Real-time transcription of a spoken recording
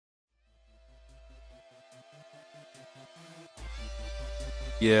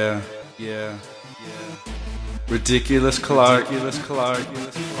Yeah. Ridiculous Clark.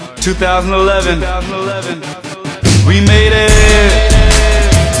 2011. We made it.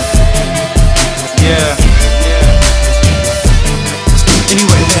 Yeah.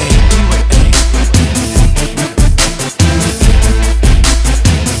 Anyway,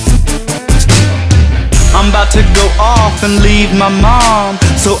 I'm about to go off and leave my mom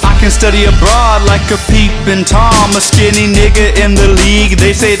so I can study abroad like a peeping Tom. A skinny nigga in the league,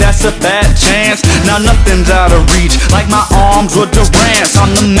 they say that's a fat chance. Now nothing's out of reach, like my arms were Durant's.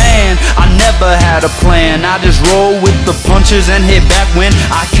 I'm the man, I never had a plan. I just roll with the punches and hit back when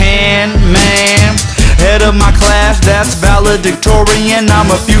I can, man. Head of my class, that's valedictorian. I'm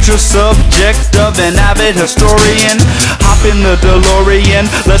a future subject of an avid historian. Hop in the DeLorean,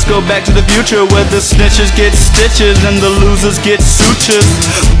 let's go back to the future where the snitches get stitches and the losers get sutures.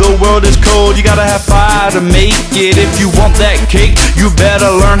 The world is cold, you gotta have fire to make it. If you want that cake, you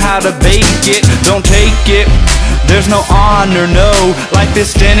better learn how to bake it. Don't take it, there's no honor, no. Life is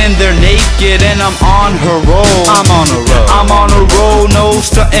standing there naked and I'm on her roll. I'm on a roll, no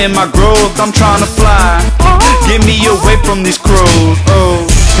stunting my growth. I'm trying to fly, get me away from these crows. Oh,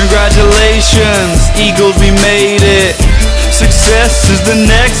 congratulations, Eagles, we made it. Success is the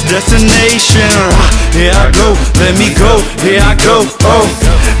next destination. Here I go, let me go. Here I go, oh,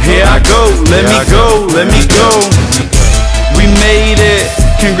 here I go, let me go, let me go. We made it,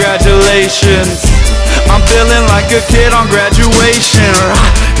 congratulations. I'm feeling like a kid on graduation.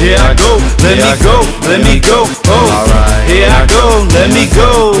 Here I go, let me go, let me go. Oh, here I go, let me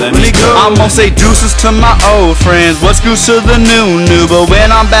go, let me go. I'm gonna say deuces to my old friends, what's goose to the new. But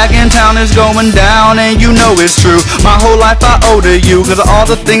when I'm back in town, it's going down, and you know it's true. My whole life I owe to you, cause of all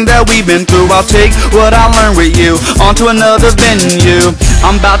the things that we've been through. I'll take what I learned with you on to another venue.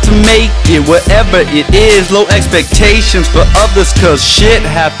 I'm about to make it, whatever it is. Low expectations for others, cause shit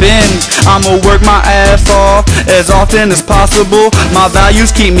happens. I'ma work my ass off as often as possible. My values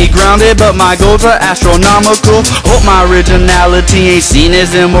keep me grounded, but my goals are astronomical. Hope my originality ain't seen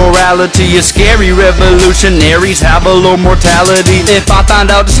as immorality. A scary revolutionaries have a low mortality. If I find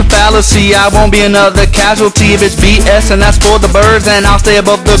out it's a fallacy, I won't be another casualty. If it's BS and that's for the birds, then I'll stay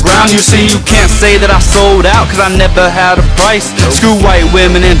above the ground. You see, you can't say that I sold out, cause I never had a price. Screw white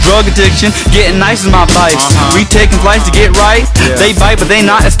women and drug addiction, getting nice is my vice. We taking flights to get right, they bite but they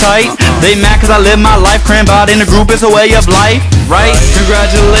not as tight. They mad cause I live my life crammed out in a group, it's a way of life, right?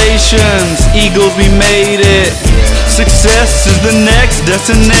 Congratulations, Eagles, we made it. Success is the next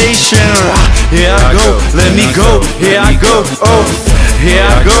destination. Here I go, let me go, here I go, oh, here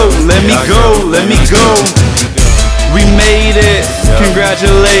I go, let me go, let me go. We made it,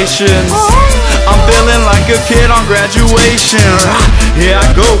 congratulations. I'm feeling like a kid on graduation. Here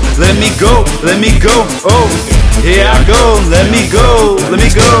I go, let me go, let me go, oh, here I go, let me go, let me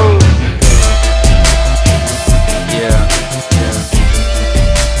go.